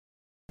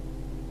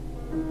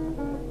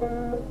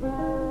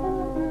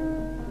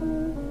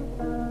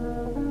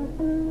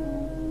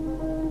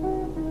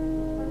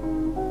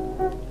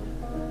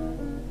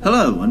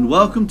Hello and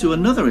welcome to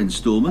another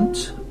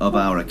instalment of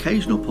our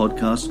occasional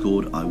podcast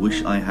called I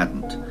Wish I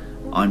Hadn't.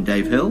 I'm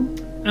Dave Hill.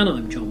 And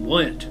I'm John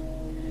Wyatt.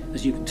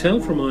 As you can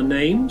tell from our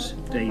names,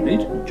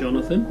 David and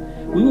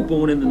Jonathan, we were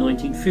born in the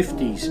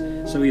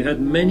 1950s, so we've had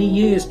many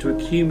years to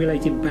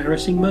accumulate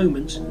embarrassing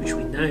moments which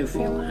we now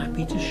feel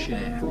happy to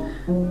share.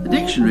 The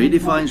dictionary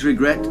defines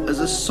regret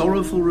as a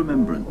sorrowful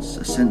remembrance,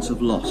 a sense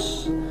of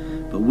loss.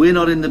 But we're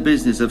not in the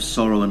business of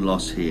sorrow and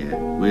loss here.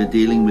 We're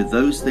dealing with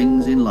those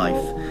things in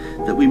life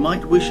that we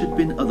might wish had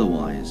been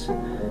otherwise,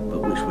 but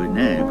which we're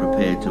now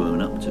prepared to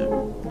own up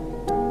to.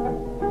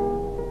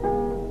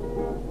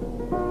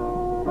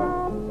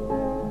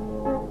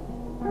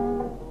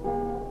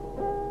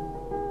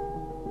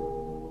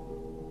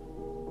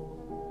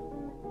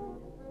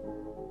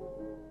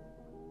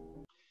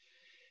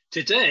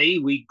 Today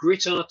we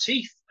grit our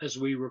teeth as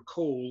we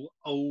recall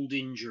old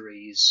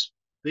injuries.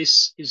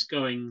 This is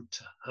going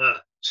to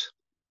hurt.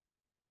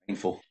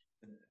 Painful.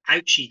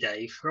 Ouchie,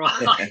 Dave,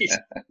 right?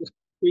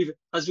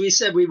 As we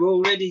said, we've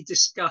already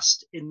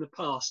discussed in the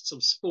past some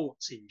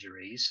sports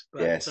injuries,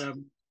 but Yes.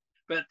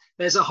 But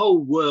there's a whole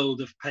world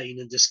of pain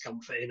and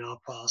discomfort in our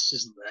past,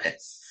 isn't there?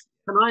 Yes.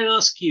 Can I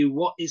ask you,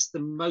 what is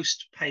the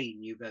most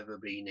pain you've ever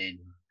been in?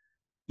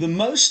 The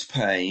most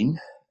pain,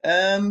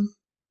 I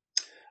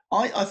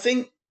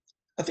think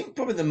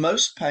probably the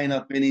most pain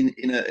I've been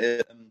in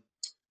a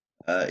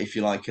if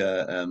you like,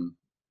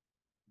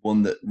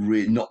 one that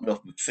really knocked me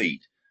off my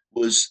feet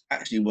was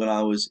actually when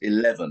I was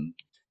 11,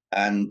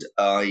 and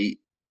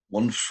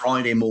one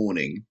Friday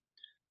morning,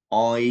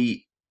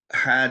 I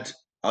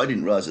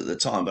didn't realize at the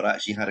time, but I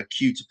actually had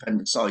acute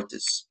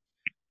appendicitis,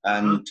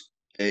 and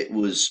it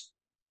was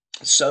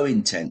so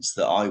intense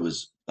that I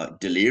was like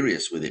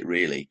delirious with it,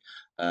 really,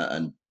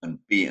 and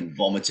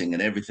vomiting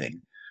and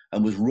everything,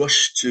 and was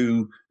rushed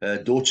to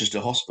Dorchester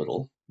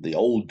Hospital, the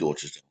old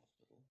Dorchester,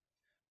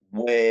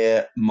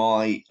 where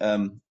my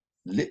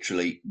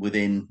literally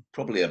within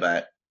probably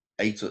about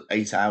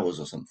 8 hours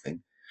or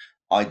something,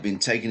 I'd been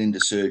taken into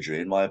surgery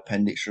and my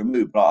appendix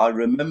removed. But I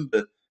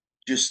remember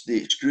just the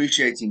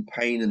excruciating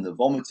pain and the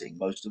vomiting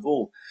most of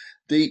all.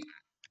 The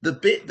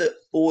bit that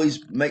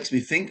always makes me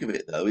think of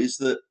it though is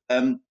that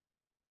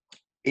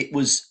it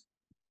was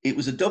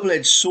a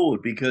double-edged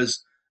sword,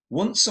 because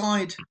once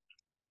I'd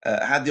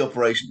had the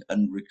operation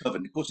and recovered,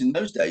 and of course in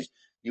those days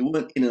you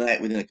weren't in and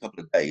out within a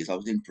couple of days. I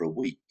was in for a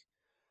week.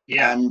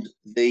 Yeah. And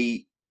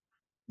the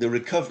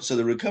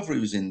recovery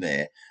was in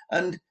there,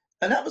 and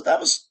that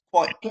was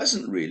quite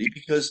pleasant, really,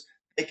 because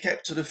they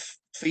kept sort of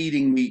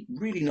feeding me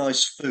really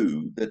nice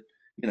food, that,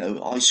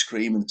 ice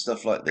cream and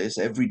stuff like this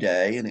every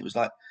day, and it was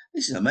like,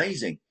 this is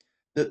amazing.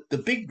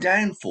 The big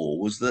downfall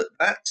was that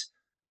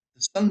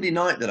the Sunday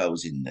night that I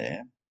was in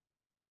there,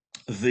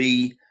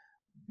 the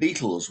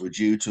Beatles were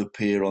due to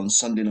appear on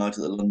Sunday night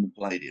at the London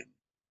Palladium,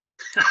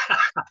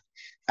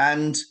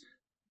 and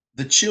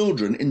the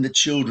children in the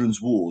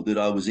children's ward that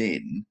I was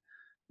in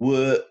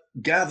were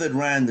gathered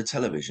round the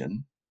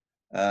television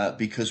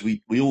because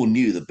we all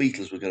knew the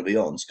Beatles were going to be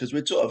on. Because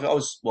I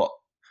was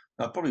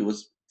I probably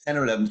was 10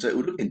 or 11, so it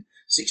would have been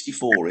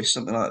 64-ish,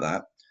 something like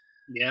that.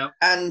 Yeah.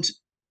 And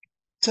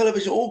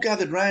television all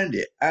gathered round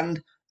it.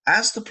 And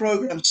as the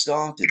programme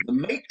started, the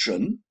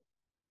matron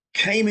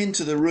came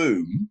into the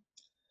room,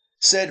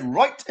 said,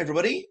 "Right,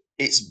 everybody,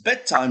 it's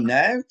bedtime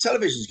now.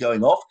 Television's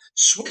going off,"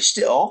 switched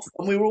it off,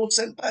 and we were all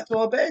sent back to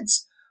our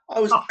beds. I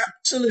was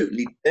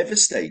absolutely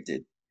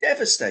devastated.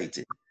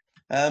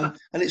 And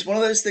it's one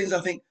of those things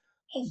I think,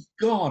 oh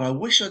God, I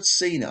wish I'd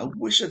seen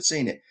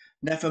it.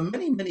 Now, for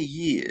many, many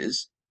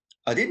years,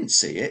 I didn't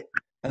see it.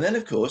 And then,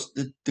 of course,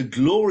 the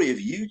glory of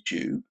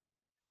YouTube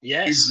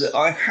is that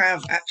I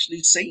have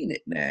actually seen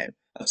it now.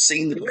 I've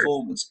seen the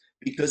performance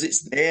because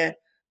it's there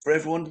for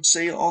everyone to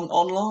see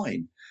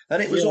online.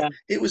 And it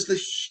was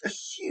a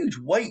huge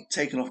weight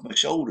taken off my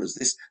shoulders,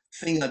 this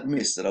thing I'd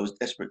missed that I was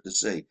desperate to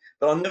see.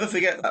 But I'll never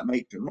forget that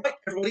matron. "Right,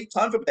 everybody,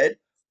 time for bed."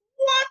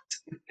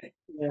 What?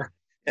 Yeah.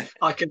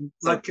 I can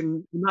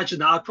imagine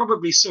that. I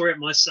probably saw it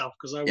myself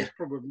because I was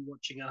probably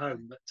watching at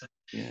home. But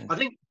I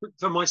think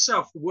for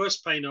myself, the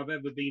worst pain I've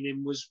ever been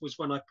in was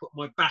when I put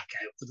my back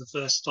out for the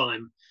first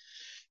time,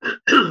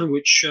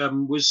 which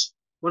was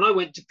when I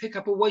went to pick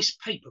up a waste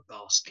paper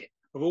basket.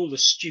 Of all the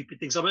stupid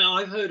things, I mean,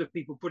 I've heard of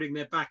people putting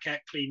their back out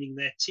cleaning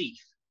their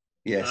teeth.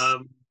 Yes.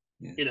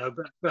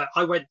 But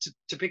I went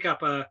to pick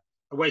up a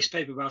waste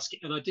paper basket,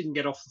 and I didn't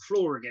get off the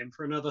floor again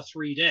for another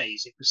 3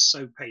 days. It was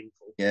so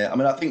painful. Yeah, I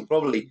mean, I think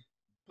probably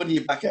putting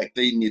your back out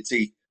cleaning your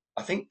teeth,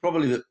 I think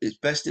probably that it's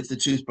best if the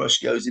toothbrush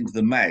goes into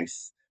the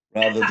mouth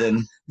rather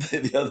than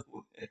the other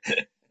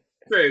way.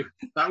 True.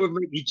 That would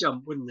make me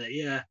jump, wouldn't it?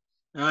 Yeah.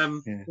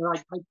 I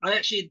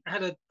actually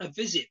had a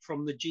visit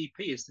from the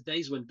GP, as the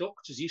days when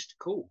doctors used to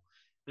call,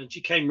 and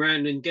she came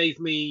round and gave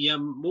me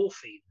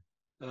morphine,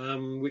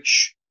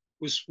 which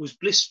was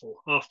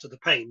blissful after the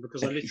pain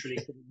because I literally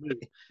couldn't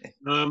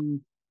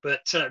move.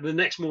 But the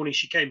next morning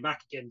she came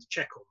back again to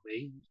check on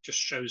me. It just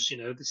shows,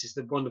 this is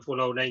the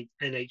wonderful old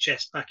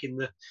NHS back in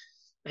the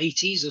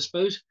 80s, I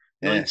suppose,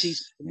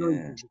 90s.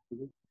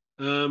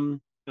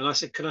 And I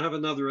said, "Can I have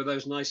another of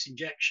those nice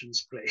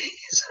injections,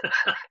 please?"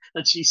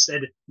 And she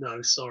said,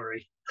 "No,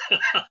 sorry."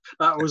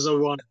 That was a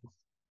one.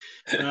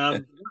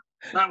 Um,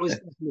 that was.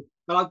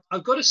 But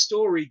I've got a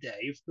story,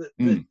 Dave,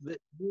 Mm. that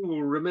you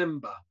will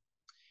remember,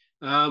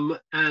 and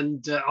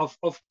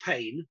of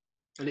pain,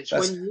 and it's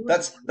That's when you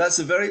that's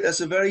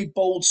a very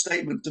bold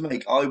statement to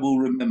make. I will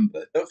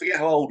remember. Don't forget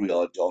how old we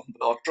are, John,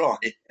 but I'll try.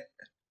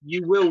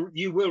 you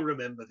will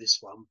remember this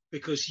one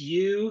because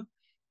you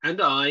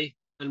and I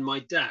and my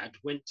dad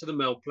went to the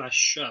Melplash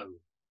show.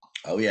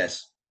 Oh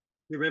yes,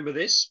 You remember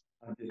this?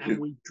 I And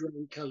do. we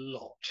drank a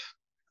lot.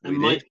 And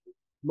We did.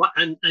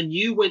 and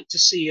you went to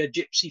see a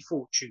gypsy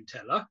fortune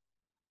teller.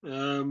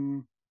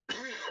 Um,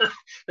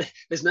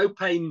 there's no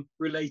pain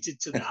related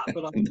to that,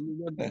 but I can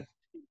remember.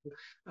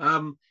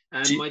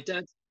 And She my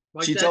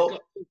she dad told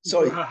got into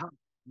sorry her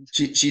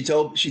husband.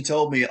 she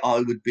told me I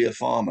would be a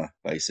farmer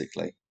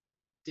basically.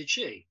 Did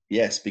she?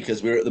 Yes,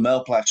 because we were at the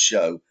Melplash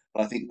show,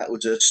 and I think that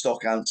was a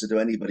stock answer to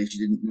anybody she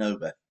didn't know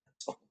better.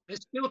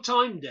 There's still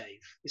time, Dave.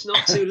 It's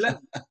not too late.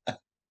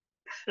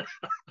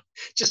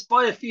 Just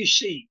buy a few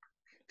sheep.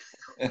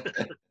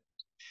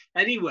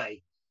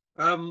 Anyway,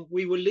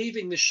 we were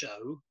leaving the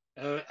show,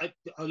 a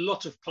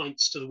lot of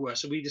pints to the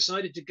worst. So we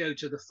decided to go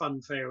to the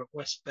fun fair at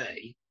West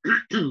Bay,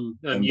 and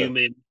you, Remember?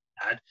 me, and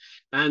Dad.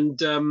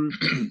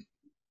 And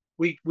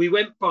we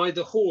went by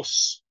the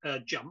horse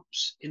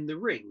jumps in the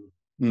ring.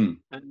 Hmm.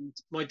 And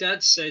my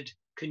dad said,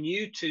 "Can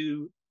you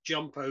two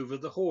jump over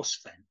the horse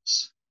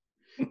fence?"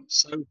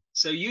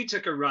 So you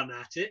took a run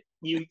at it.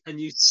 You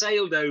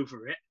sailed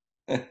over it.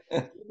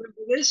 Remember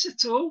this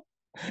at all?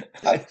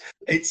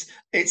 Is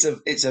I,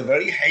 it's a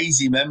very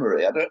hazy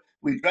memory. I don't.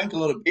 We drank a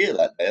lot of beer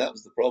that day. That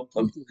was the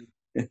problem.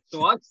 it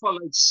So I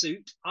followed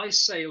suit. I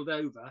sailed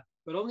over,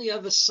 but on the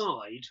other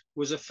side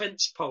was a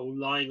fence pole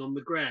lying on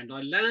the ground.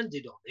 I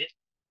landed on it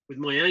with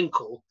my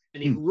ankle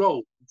and it Hmm.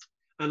 rolled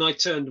and I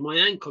turned my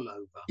ankle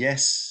over.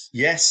 Yes,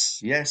 yes,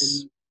 yes.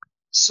 And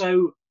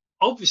so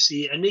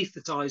obviously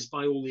anesthetized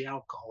by all the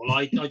alcohol,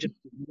 I just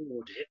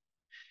ignored it.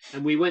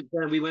 And we went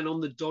down, we went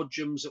on the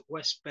Dodgems at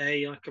West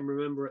Bay, I can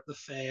remember at the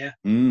fair.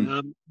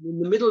 Mm. In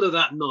the middle of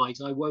that night,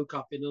 I woke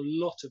up in a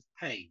lot of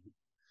pain.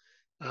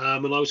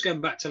 And I was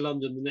going back to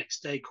London the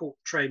next day, caught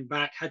the train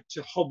back, had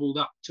to hobbled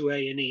up to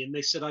A&E, and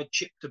they said I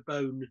chipped a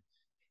bone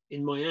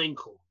in my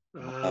ankle.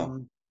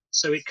 Wow.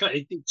 So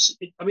I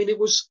mean, it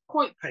was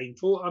quite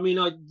painful. I mean,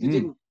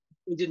 Mm.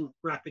 we didn't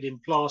wrap it in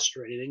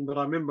plaster or anything, but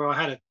I remember I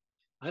had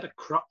a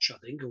crutch, I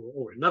think,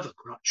 or another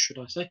crutch, should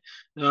I say,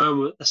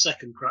 a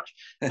second crutch.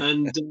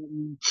 And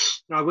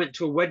I went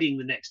to a wedding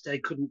the next day,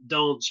 couldn't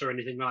dance or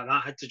anything like that. I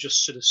had to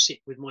just sort of sit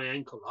with my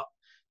ankle up.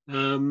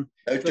 Um,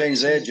 No but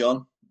change there,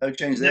 John. No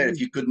change no, there. If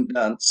you couldn't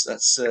dance,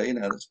 that's fair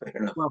enough.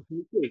 well,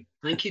 thank you.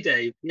 Thank you,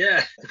 Dave.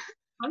 Yeah,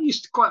 I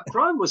used to quite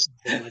pride myself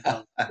on my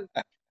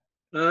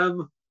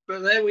dance.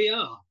 But there we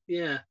are.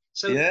 Yeah.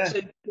 Yeah,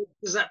 So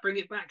does that bring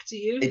it back to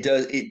you? it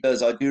does. It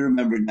does. I do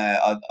remember it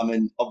now. I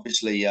mean,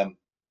 obviously,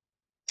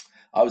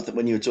 I was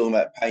when you were talking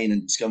about pain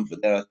and discomfort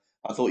there.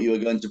 I thought you were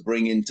going to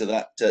bring into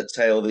that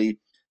tale the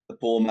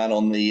poor man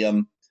on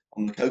the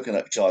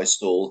coconut chai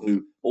stall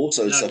who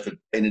also No, suffered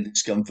pain and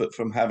discomfort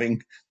from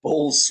having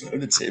balls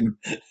thrown at him.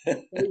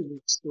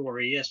 favorite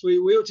story. Yes, we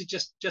ought to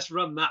just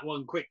run that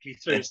one quickly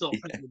through. It's not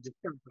pain and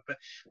discomfort, but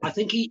I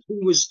think he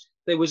was.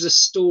 There was a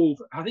stall.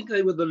 I think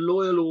they were the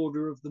Loyal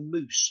Order of the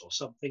Moose or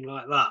something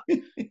like that.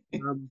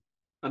 Um,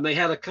 and they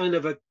had a kind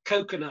of a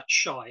coconut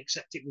shy,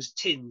 except it was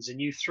tins, and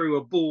you threw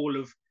a ball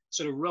of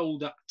sort of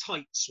rolled up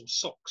tights or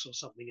socks or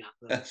something at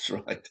them. That's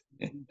right.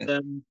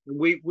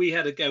 We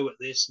had a go at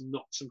this and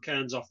knocked some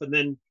cans off, and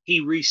then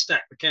he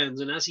restacked the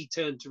cans. And as he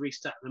turned to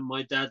restack them,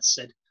 my dad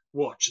said,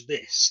 "Watch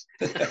this."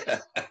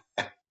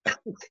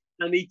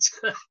 And he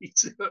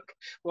took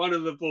one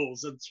of the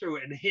balls and threw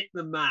it and hit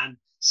the man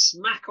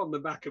smack on the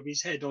back of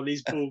his head on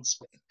his bald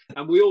spot.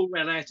 And we all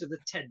ran out of the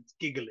tent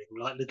giggling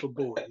like little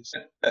boys.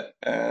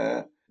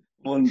 Uh,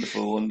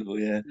 wonderful, wonderful.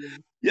 Yeah, Yeah.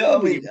 yeah.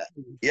 I mean,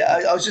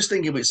 yeah. I was just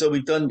thinking. So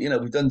we've done,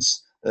 we've done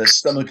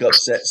stomach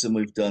upsets and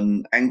we've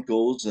done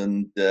ankles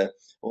and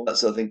all that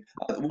sort of thing.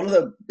 One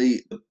of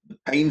the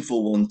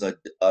painful ones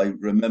I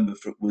remember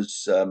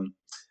was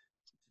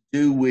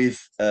do with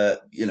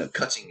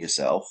cutting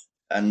yourself.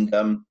 And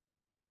All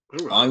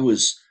I right.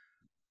 was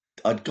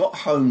I'd got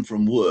home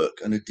from work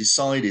and had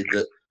decided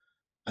that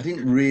I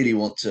didn't really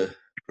want to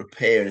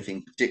prepare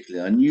anything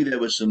particularly. I knew there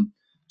was some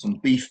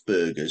beef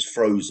burgers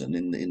frozen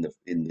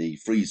in the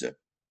freezer,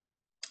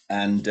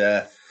 and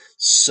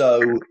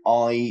so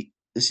I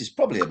this is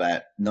probably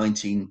about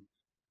 80,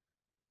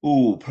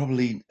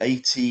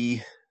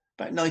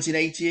 about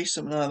 1980ish,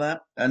 something like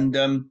that, and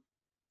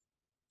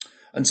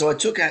so I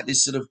took out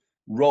this sort of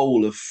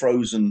roll of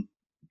frozen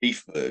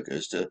beef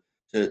burgers to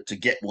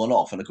get one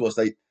off, and of course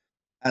they,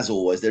 as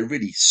always, they're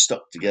really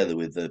stuck together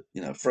with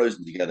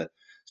frozen together.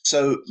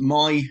 So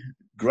my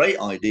great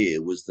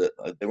idea was that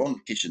they're on the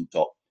kitchen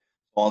top.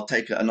 I'll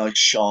take a nice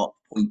sharp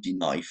pointy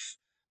knife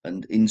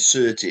and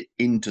insert it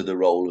into the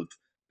roll of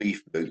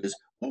beef burgers,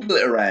 wiggle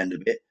it around a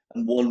bit,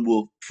 and one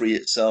will free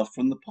itself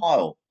from the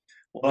pile.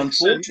 Well, Makes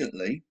sense.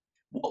 unfortunately,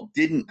 what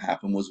didn't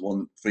happen was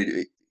one freed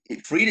it,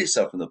 it freed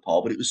itself from the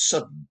pole, but it was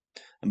sudden.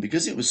 And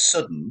because it was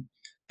sudden,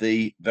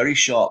 the very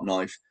sharp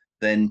knife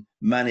then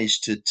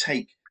managed to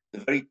take the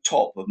very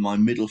top of my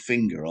middle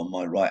finger on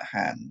my right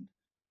hand,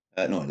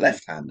 no, my Mm.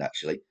 left hand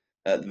actually,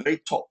 the very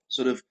top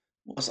sort of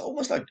was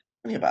almost like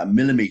only about a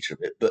millimeter of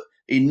it, but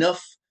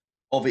enough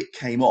of it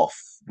came off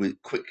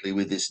with quickly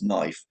with this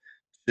knife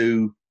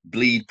to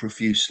bleed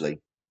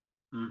profusely.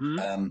 Hmm.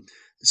 Um,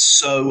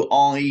 so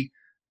I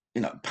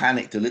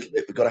panicked a little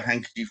bit, but got a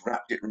handkerchief,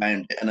 wrapped it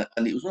around it,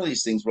 and it was one of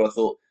these things where I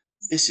thought,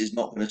 this is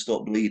not going to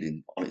stop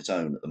bleeding on its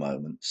own at the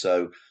moment,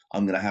 so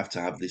I'm going to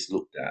have this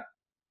looked at.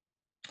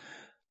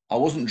 I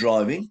wasn't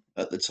driving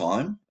at the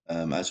time,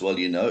 as well,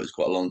 it was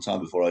quite a long time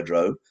before I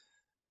drove.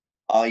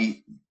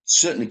 I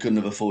certainly couldn't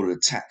have afforded a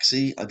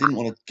taxi. I didn't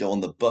want to go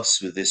on the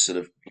bus with this sort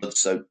of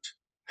blood-soaked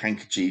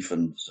handkerchief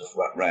and sort of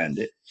wrapped around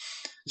it.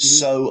 Hmm.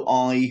 So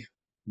I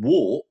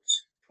walked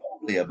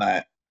probably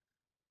about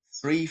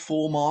 3,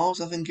 4 miles,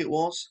 I think it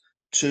was,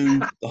 to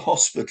the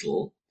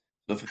hospital,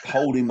 sort of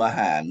holding my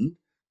hand,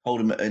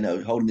 holding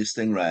this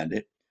thing around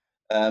it,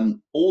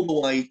 all the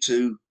way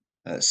to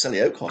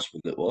Selly Oak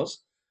Hospital. It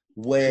was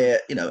Mm. where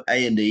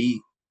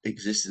A&E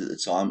existed at the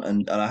time,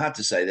 and I had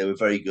to say they were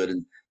very good.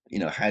 And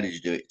how did you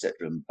do it,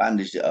 etc. And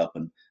bandaged it up,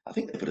 and I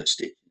think they put a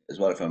stitch as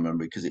well, if I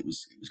remember, because it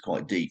was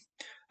quite deep.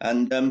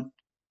 And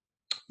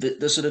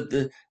the sort of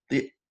the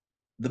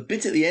the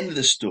bit at the end of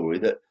the story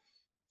that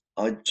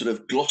I sort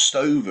of glossed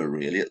over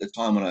really at the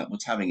time when I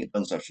was having it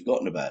done, so I'd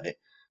forgotten about it,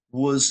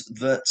 was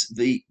that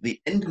the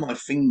end of my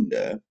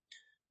finger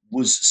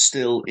was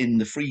still in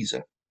the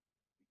freezer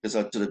because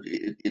I sort of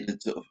it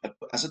had sort of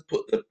as I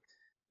put the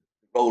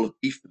roll of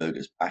beef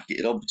burgers back,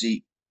 it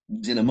obviously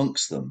was in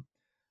amongst them.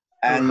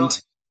 All And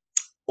right.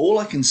 all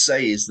I can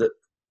say is that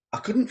I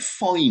couldn't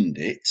find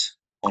it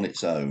on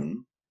its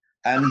own,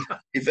 and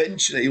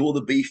eventually all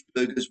the beef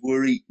burgers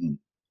were eaten.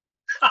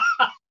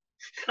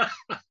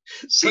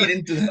 So Read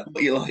into that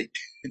what you like.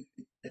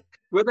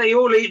 were they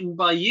all eaten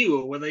by you,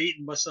 or were they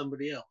eaten by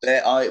somebody else?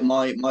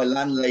 My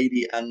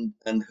landlady and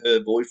her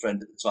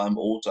boyfriend at the time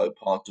also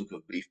partook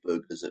of beef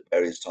burgers at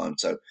various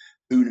times. So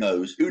who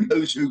knows? Who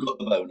knows who got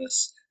the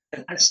bonus?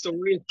 A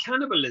story of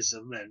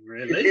cannibalism, then, It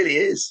really. really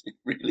is. It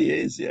really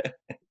is. Yeah.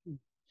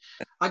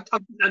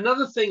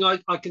 Another thing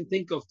I can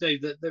think of,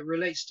 Dave, that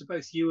relates to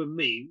both you and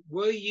me.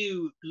 Were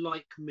you,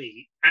 like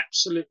me,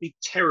 absolutely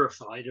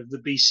terrified of the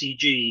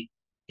BCG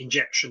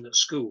injection at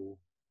school?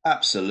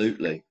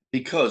 Absolutely.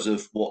 Because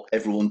of what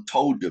everyone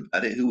told you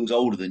about it, who was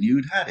older than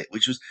you'd had it,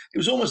 which was it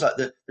was almost like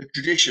the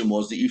tradition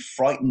was that you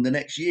frightened the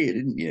next year,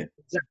 didn't you?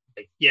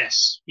 Exactly.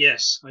 Yes,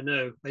 yes, I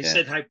know. They Yeah.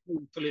 said how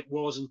painful it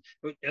was, and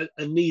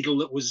a needle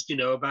that was,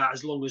 about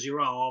as long as your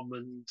arm,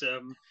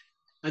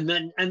 and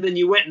then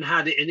you went and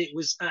had it, and it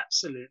was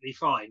absolutely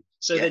fine.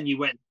 So Yeah. then you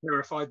went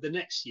terrified the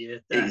next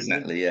year, and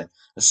Exactly. Yeah.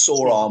 A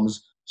sore arm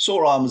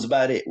was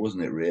about it,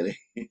 wasn't it? Really.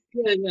 yeah,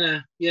 yeah,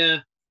 yeah,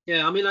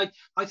 yeah.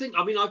 I think,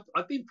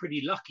 I've been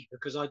pretty lucky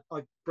because I've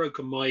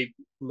broken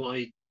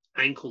my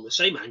ankle, the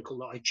same ankle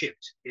that I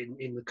chipped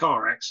in the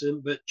car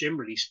accident. But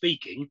generally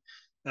speaking,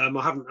 I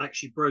haven't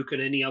actually broken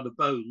any other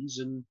bones,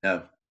 and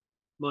No.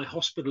 my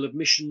hospital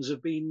admissions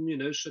have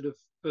been, sort of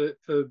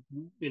for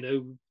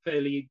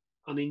fairly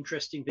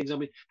uninteresting things. I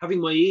mean, having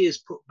my ears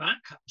put back,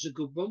 that was a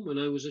good one when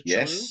I was a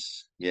child.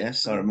 Yes.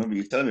 Yes. I Um, remember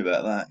you telling me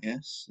about that.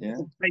 Yes. Yeah.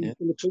 wasn't Yeah.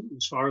 painful at all,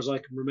 as far as I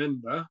can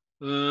remember.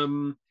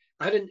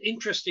 I had an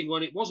interesting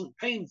one. It wasn't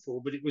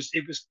painful, but it was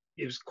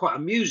quite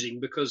amusing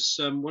because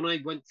when I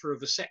went for a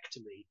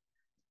vasectomy,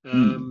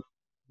 Hmm. um,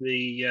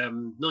 the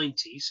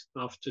 90s,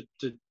 after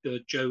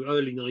Joe,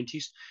 early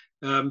 90s,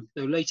 no,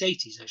 late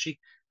 80s actually,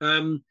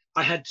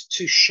 I had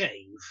to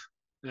shave,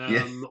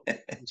 Yeah. so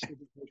that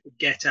I could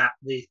get at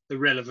the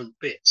relevant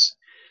bits.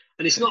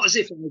 And it's not as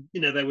if,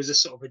 there was a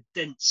sort of a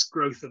dense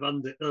growth of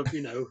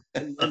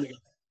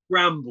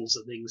brambles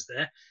and things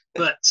there,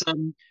 but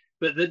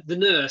the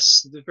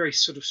nurse, the very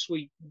sort of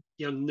sweet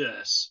young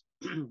nurse,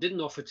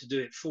 didn't offer to do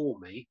it for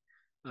me.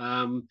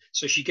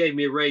 So she gave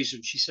me a razor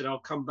and she said, "I'll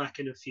come back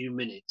in a few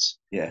minutes."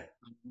 Yeah.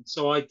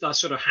 So I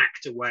sort of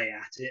hacked away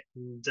at it,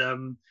 and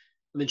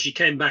then she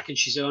came back and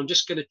she said, "I'm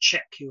just going to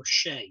check your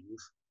shave."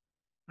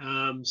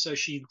 So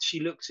she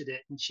looked at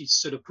it and she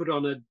sort of put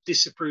on a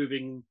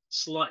disapproving,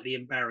 slightly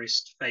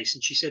embarrassed face,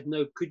 and she said,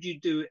 "No, could you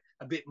do it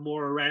a bit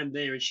more around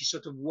there?" And she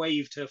sort of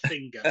waved her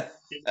finger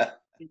in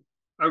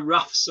a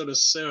rough sort of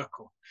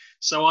circle.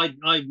 So I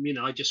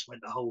just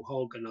went the whole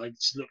hog, and I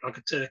just looked like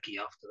a turkey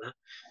after that.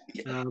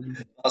 Yeah.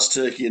 Last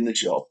turkey in the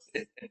shop.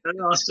 The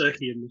last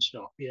turkey in the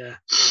shop. Yeah,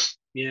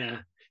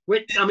 yeah.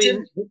 Wait, I Did,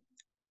 mean,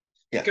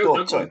 yeah. go Go on. no,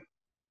 go on. Sorry.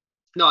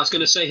 No, I was going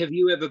to say, have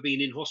you ever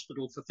been in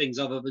hospital for things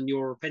other than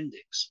your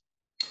appendix?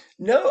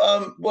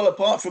 No, well,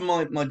 apart from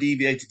my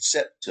deviated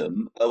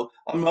septum,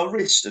 on my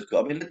wrist,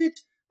 I mean,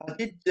 I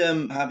did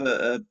have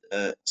a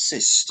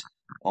cyst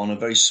on a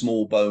very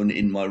small bone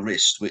in my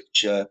wrist,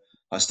 which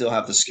I still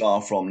have the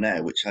scar from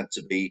now, which had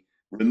to be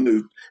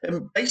removed.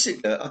 And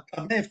basically, I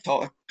may have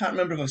talked, I can't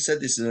remember if I said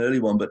this in an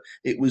early one, but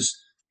it was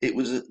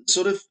a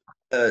sort of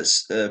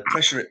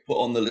pressure it put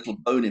on the little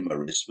bone in my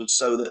wrist was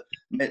so that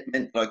meant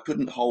that I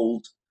couldn't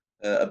hold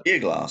a beer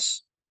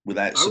glass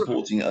without Oh, right.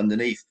 supporting it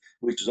underneath,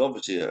 which was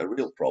obviously a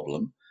real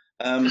problem.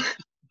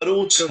 But Cool.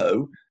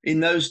 also, in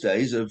those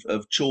days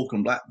of chalk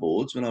and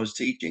blackboards, when I was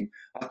teaching,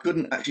 I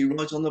couldn't actually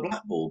write on the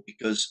blackboard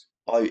because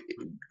by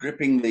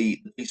gripping the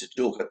piece of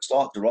chalk, I'd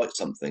start to write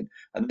something,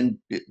 and then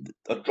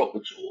I'd drop the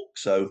chalk.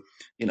 So,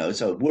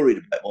 so worried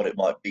about what it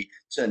might be.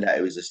 Turned out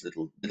it was this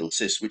little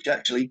cyst, which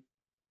actually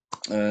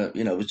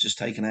was just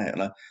taken out.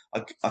 And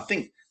I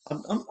think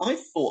I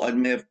thought I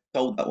may have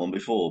told that one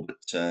before, but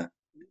can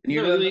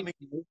you No, remember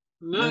me?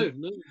 No. no,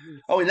 no.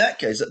 Oh, in that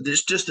case,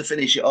 just to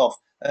finish it off,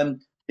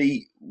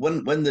 the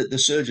when the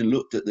surgeon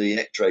looked at the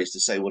X-rays to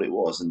say what it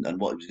was and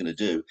what he was going to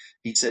do,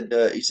 he said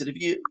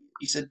if you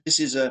he said this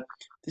is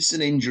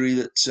an injury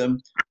that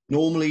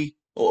normally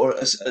or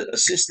a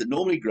cyst that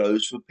normally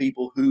grows for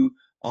people who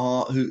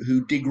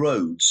dig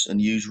roads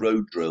and use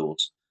road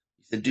drills.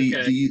 He said,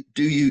 Okay.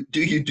 do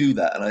you do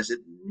that? And I said,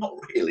 not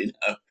really,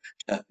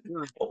 no.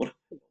 No. What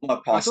my I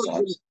thought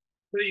pastimes?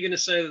 you were going to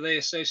say that they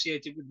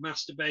associate it with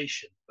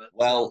masturbation, but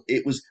Well,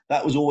 it was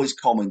that was always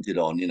commented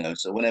on,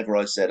 So whenever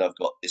I said I've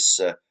got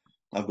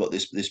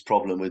this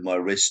problem with my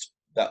wrist,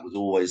 that was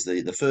always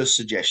the first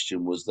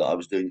suggestion was that I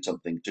was doing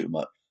something too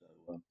much.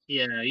 So,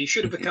 yeah, you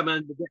should have become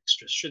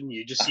ambidextrous, shouldn't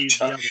you? Just use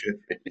I the other. should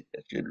really,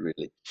 I should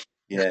really,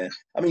 yeah.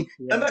 I mean,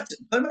 Yeah.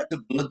 going back to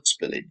blood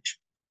spillage,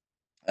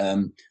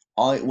 um,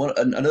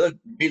 another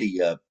really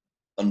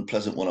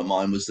unpleasant one of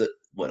mine was that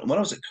when I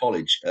was at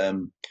college,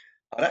 I'd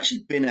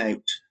actually been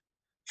out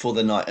for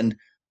the night. And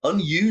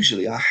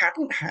unusually, I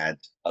hadn't had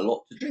a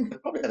lot to drink. I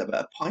probably had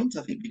about a pint,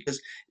 I think,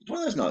 because it's one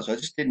of those nights where I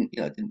just didn't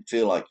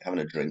feel like having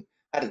a drink.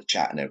 Had a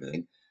chat and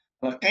everything,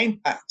 and I came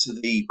back to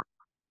the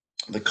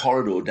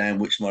corridor down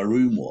which my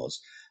room was,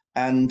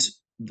 and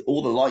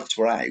all the lights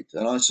were out,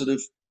 and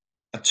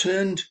I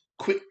turned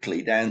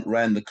quickly down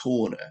round the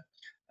corner,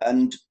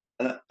 and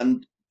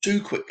and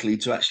too quickly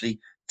to actually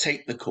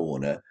take the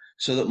corner,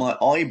 so that my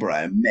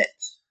eyebrow met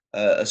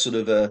a sort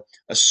of a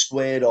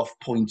squared off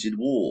pointed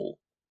wall,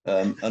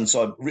 and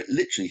so I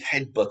literally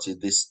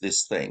headbutted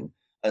this thing,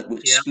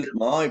 which Yeah. split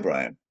my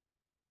eyebrow,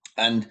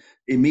 and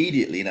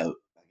immediately,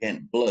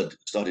 again, blood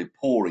started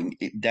pouring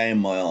it down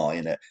my eye,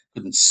 and I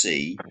couldn't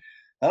see,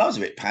 and I was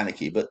a bit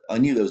panicky, but I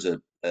knew there was a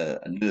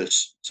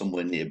nurse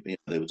somewhere near.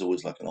 There was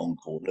always like an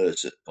on-call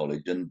nurse at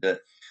college, and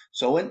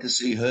so I went to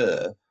see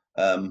her.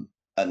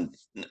 And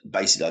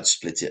basically, I'd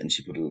split it, and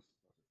she put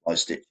I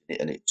stitched it,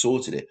 and it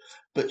sorted it.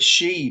 But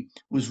she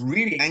was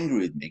really angry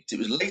with me because it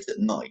was late at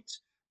night,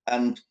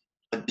 and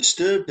I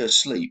disturbed her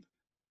sleep,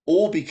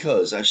 all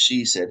because, as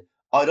she said,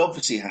 I'd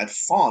obviously had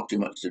far too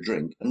much to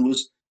drink and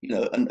was,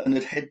 and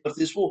had headbutted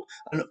this wall,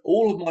 and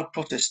all of my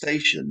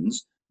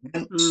protestations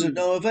went to Mm.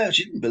 no avail.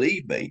 She didn't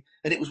believe me,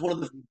 and it was one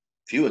of the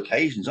few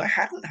occasions I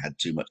hadn't had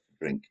too much to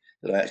drink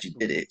that I actually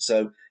did it.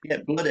 So yeah,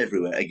 blood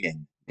everywhere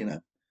again. Yeah.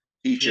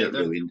 T-shirt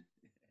ruined.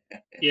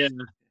 Yeah.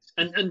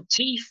 And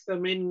teeth. I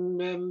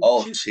mean,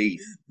 Oh, tooth.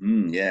 teeth.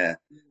 Yeah.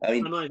 I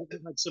mean, And I've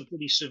had some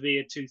pretty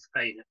severe tooth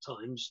pain at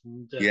times,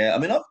 and yeah. I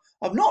mean,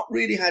 I've not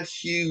really had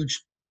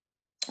huge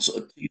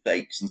sort of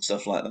toothaches and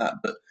stuff like that.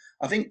 But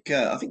I think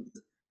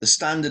the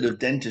standard of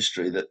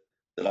dentistry that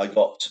I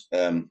got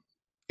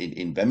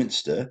in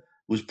Beminster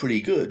was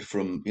pretty good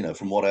from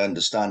what I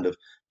understand of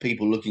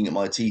people looking at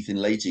my teeth in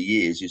later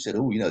years who said,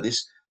 oh,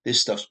 this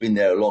stuff's been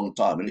there a long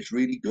time and it's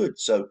really good.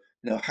 So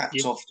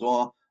hats yeah. off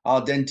to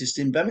our dentist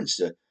in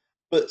Beminster.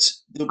 But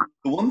the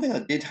one thing I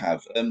did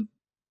have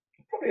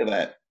probably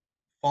about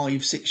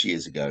 5 6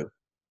 years ago.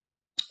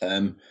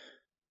 Um,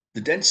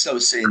 the dentist I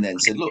was seeing then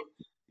said, "Look,"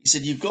 he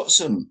said, "you've got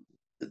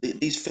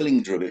these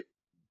fillings are a bit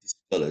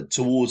discoloured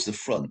towards the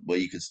front where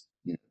you could,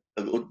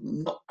 or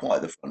not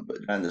quite the front,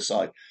 but down the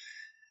side."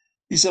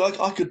 He said,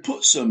 "I could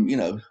put some,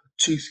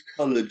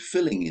 tooth-coloured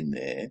filling in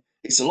there.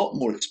 It's a lot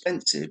more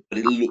expensive, but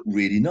it'll look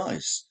really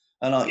nice."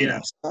 And Yeah.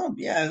 I said, "Oh,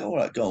 yeah, all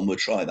right, go on, we'll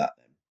try that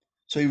then."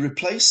 So he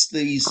replaced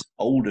these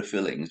older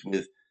fillings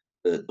with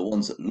the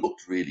ones that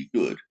looked really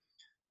good,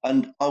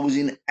 and I was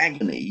in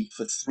agony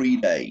for 3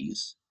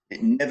 days.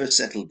 It never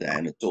settled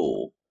down at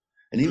all.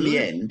 And in the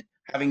Mm. end,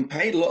 having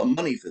paid a lot of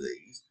money for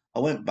these, I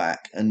went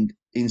back and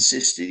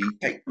insisted he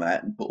take them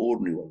out and put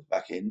ordinary ones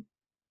back in,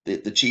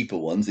 the cheaper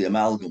ones, the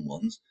amalgam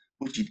ones,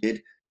 which he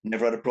did.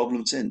 Never had a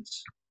problem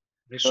since.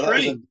 It's So that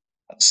was strange.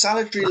 a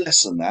salutary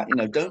lesson that,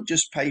 don't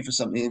just pay for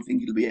something and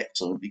think it'll be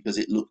excellent because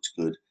it looks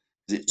good,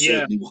 because it Yeah.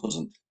 certainly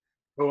wasn't.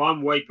 Well,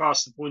 I'm way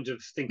past the point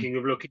of thinking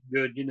of looking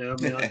good. I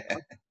mean, I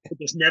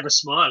just never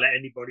smile at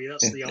anybody.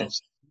 That's the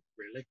answer,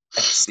 really.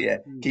 Yeah,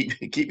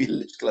 Mm. keep your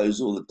lips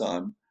closed all the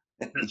time.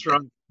 That's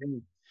right.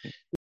 Mm.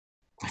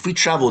 If we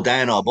travel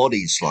down our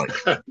bodies slightly,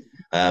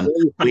 um,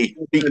 How we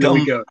do we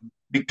come go?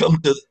 we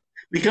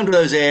come to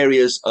those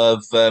areas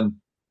of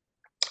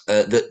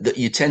that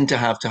you tend to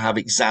have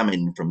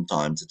examined from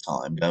time to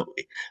time, don't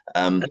we?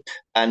 And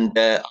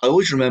I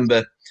always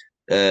remember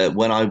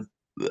when I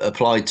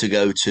applied to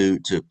go to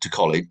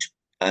college,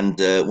 and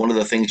one of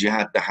the things you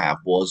had to have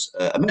was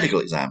a medical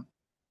exam,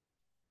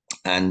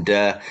 and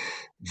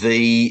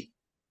the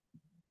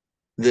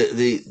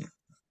the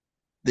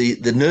the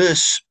the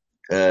nurse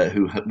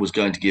who was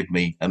going to give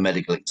me a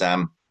medical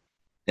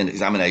an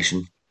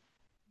examination,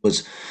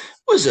 was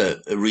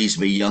a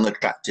reasonably young,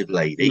 attractive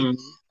lady, Mm.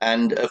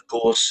 and of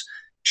course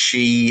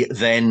she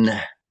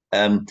then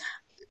um,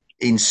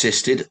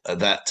 insisted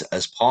that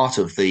as part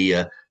of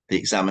the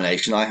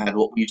examination, I had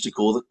what we used to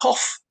call the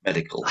cough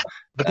medical, I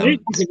bet it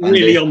isn't and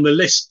really on the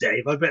list,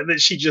 Dave. I bet that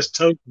she just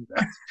told you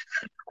that.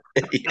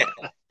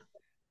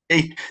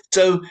 yeah.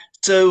 So,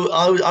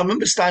 I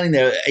remember standing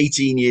there at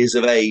 18 years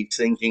of age,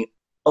 thinking,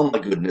 "Oh my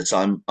goodness,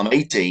 I'm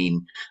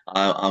 18.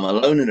 I'm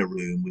alone in a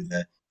room with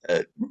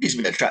a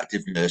reasonably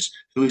attractive nurse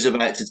who is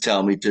about to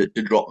tell me to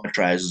drop my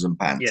trousers and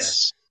pants."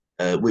 Yes.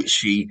 Which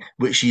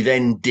she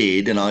then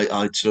did, and I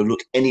sort of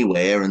looked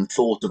anywhere and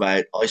thought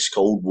about ice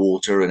cold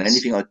water and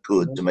anything I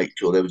could to make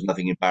sure there was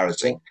nothing Yeah.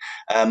 embarrassing,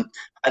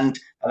 and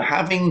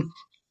having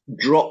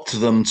dropped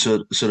them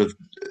to sort of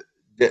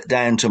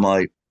down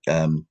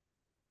um,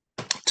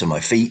 to my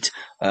feet.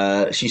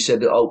 She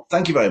said, "Oh,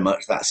 thank you very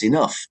much. That's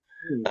enough."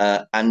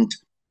 Mm. And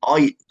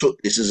I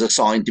took this as a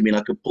sign to mean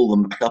I could pull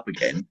them back up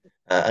again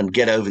and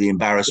get over the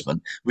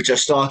embarrassment, which I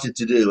started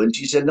to do. And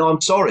she said, "No,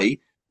 I'm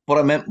sorry. What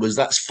I meant was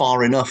that's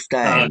far enough Uh,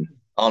 down.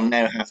 I'll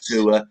now have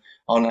to.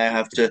 I'll now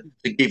have to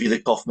give you the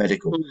cough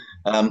medical."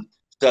 mm.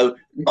 So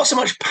not so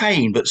much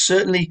pain, but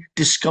certainly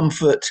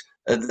discomfort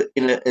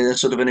in a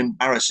sort of an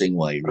embarrassing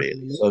way,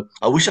 really. So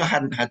I wish I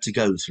hadn't had to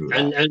go through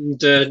that.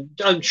 And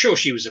I'm sure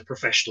she was a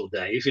professional,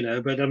 Dave.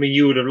 But I mean,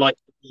 you would have liked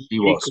to be She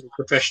was. equally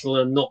professional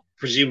and not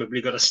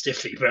presumably got a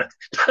stiffy. But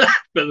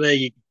but there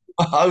you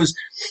I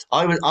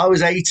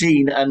was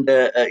 18 and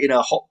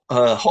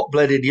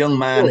hot-blooded young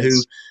man go.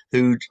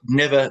 who'd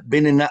never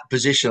been in that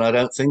position. I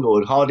don't think, or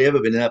had hardly ever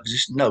been in that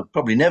position. No,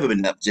 probably never been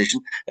in that position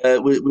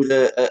with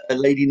a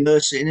lady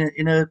nurse in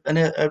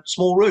a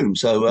small room.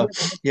 So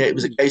yeah, it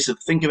was a case of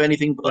think of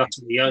anything but.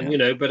 Luckily,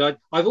 Yeah. but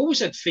I've always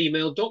had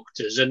female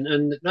doctors,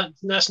 and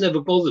that's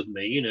never bothered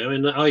me,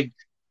 and I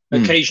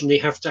Hmm. occasionally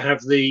have to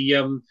have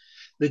the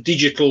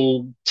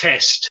digital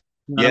test,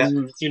 Yeah.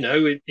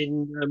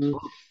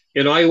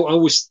 I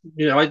always,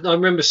 I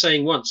remember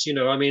saying once,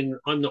 I mean,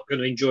 I'm not going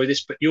to enjoy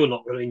this, but you're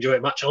not going to enjoy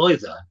it much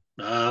either.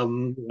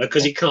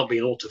 Because it can't be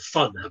a lot of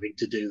fun having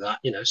to do that,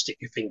 stick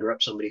your finger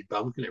up somebody's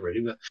bum, can it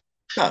really? But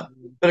No.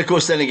 But of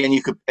course, then again,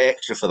 you could pay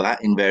extra for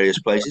that in various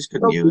places,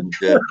 couldn't oh, you?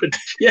 we And could.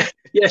 Yeah,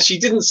 yeah. She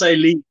didn't say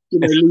leave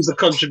a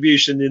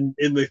contribution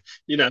in the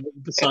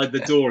beside the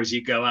door as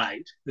you go out.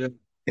 Yeah.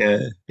 yeah,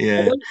 I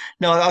yeah. don't-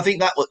 No, I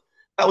think that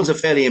was a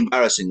fairly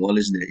embarrassing one,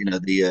 isn't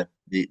it?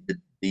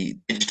 The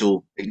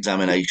digital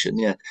examination.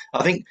 Yeah,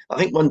 I think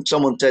when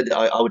someone said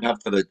I would have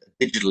to have a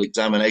digital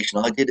examination,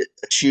 I did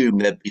assume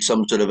there'd be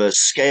some sort of a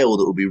scale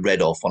that would be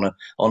read off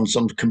on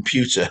some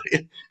computer.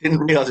 Didn't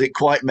realise it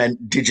quite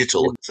meant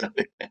digital. So,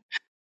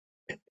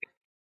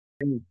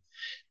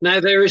 Now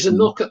there is a mm.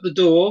 knock at the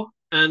door,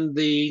 and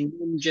the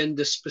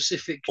non-gender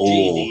specific Oh,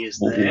 genie is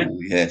there, oh,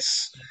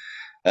 yes.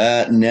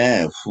 Now,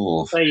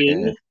 oh, yeah.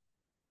 saying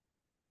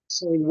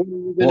saying what are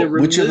you going to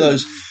What? Which of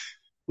those? remove?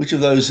 Which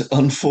of those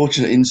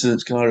unfortunate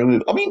incidents can I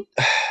remove? I mean,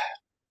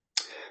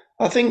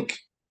 I think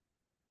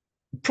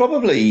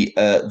probably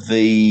um,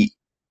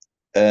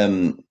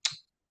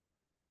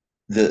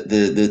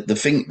 the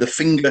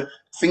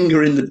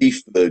finger in the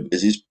beef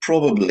burgers is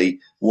probably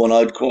one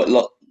I'd quite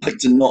like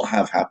to not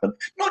have happen.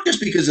 Not just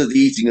because of the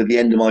eating of the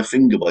end of my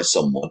finger by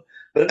someone,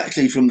 but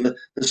actually from the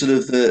sort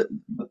of the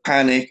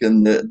panic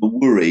and the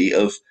worry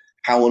of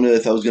how on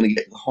earth I was going to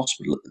get to the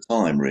hospital at the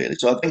time. Really,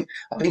 so I think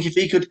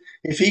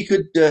if he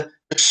could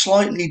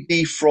slightly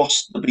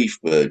defrost the beef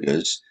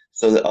burgers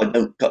so that I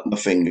don't cut my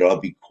finger,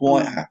 I'd be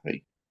quite Mm.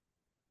 happy.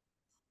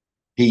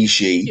 He,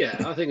 she. Yeah,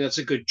 I think that's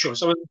a good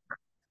choice. I mean,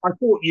 I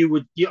thought you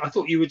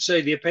would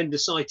say the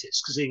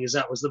appendicitis, because seeing as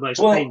that was the most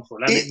Well, painful,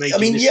 and it I made you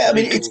mean, miss yeah, the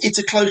I mean, it's meals. it's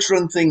a close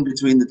run thing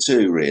between the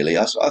two, really.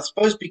 I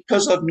suppose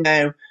because I've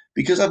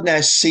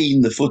now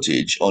seen the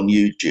footage on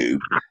YouTube,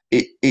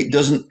 it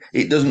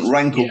doesn't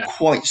rankle Yeah,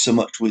 quite so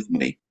much with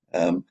me.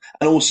 And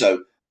also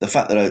the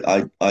fact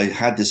that I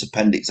had this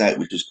appendix out,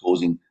 which was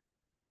causing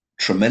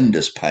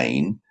tremendous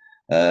pain,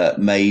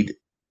 made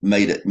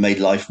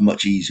life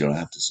much easier. I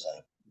have to say.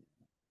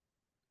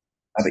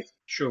 I think,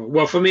 sure.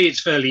 Well, for me,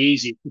 it's fairly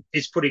easy.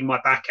 It's putting my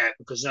back out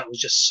because that was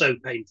just so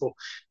painful,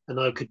 and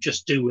I could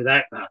just do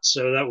without that.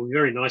 So that would be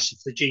very nice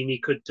if the genie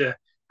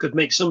could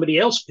make somebody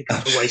else pick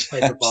up the waste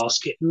paper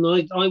basket, and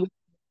I would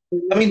be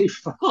I lovely mean,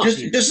 just fine.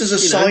 just as a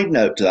You know. side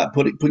note to that,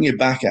 putting your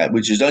back out,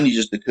 which has only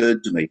just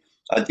occurred to me,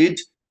 I did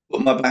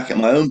put my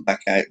own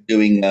back out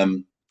doing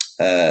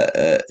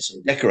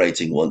some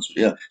decorating once.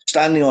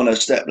 Standing on a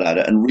step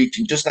ladder and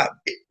reaching just that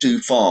bit too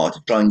far to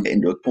try and get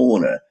into a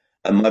corner,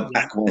 and my Yeah.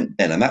 back went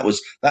then, and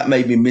that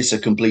made me miss a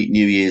complete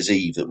New Year's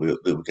Eve that we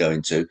were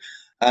going to,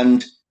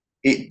 and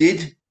it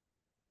did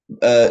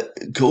uh,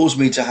 cause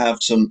me to have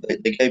some.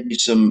 They gave me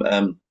some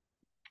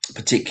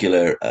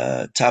particular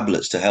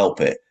tablets to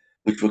help it,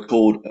 which were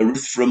called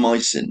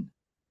erythromycin.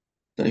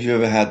 Don't know if you've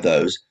ever had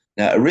those.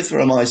 Now,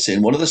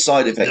 erythromycin, one of the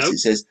side effects, No. it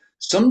says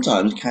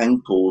sometimes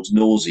can cause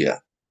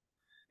nausea.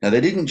 Now,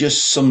 they didn't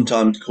just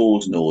sometimes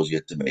cause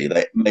nausea to me,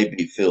 they made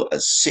me feel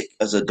as sick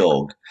as a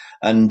dog.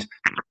 And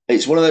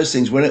it's one of those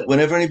things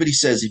whenever anybody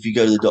says, if you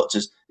go to the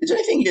doctors, is there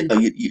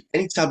anything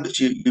any tablets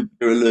you're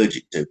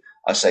allergic to?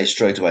 I say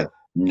straight away,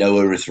 no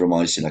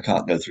erythromycin. I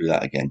can't go through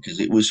that again because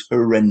it was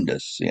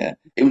horrendous. Yeah,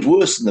 it was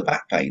worse than the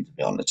back pain, to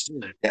be honest.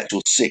 Yeah. The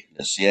actual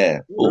sickness, yeah,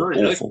 All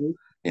right. awful. Okay.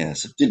 Yeah,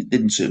 so it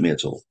didn't suit me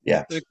at all.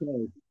 Yeah. Okay.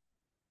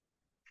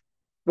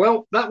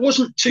 Well, that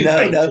wasn't too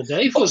No, no, painful,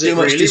 Dave, not was too it?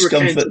 much Really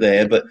discomfort recounting.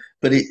 there, but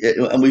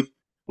and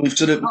we've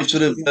sort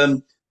of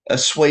Oh,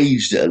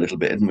 assuaged it a little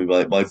bit, haven't we,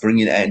 by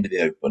bringing it out into the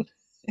open.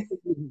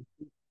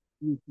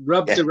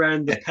 rubbed Yeah,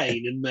 around the yeah.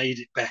 pain and made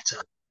it better.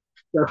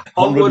 So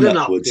Onward onward and and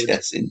upwards. upward.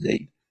 Yes,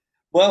 indeed.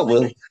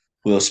 Well,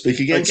 we'll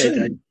speak again Okay, Dave.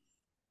 soon.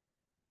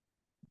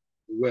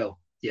 Will.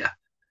 Yeah.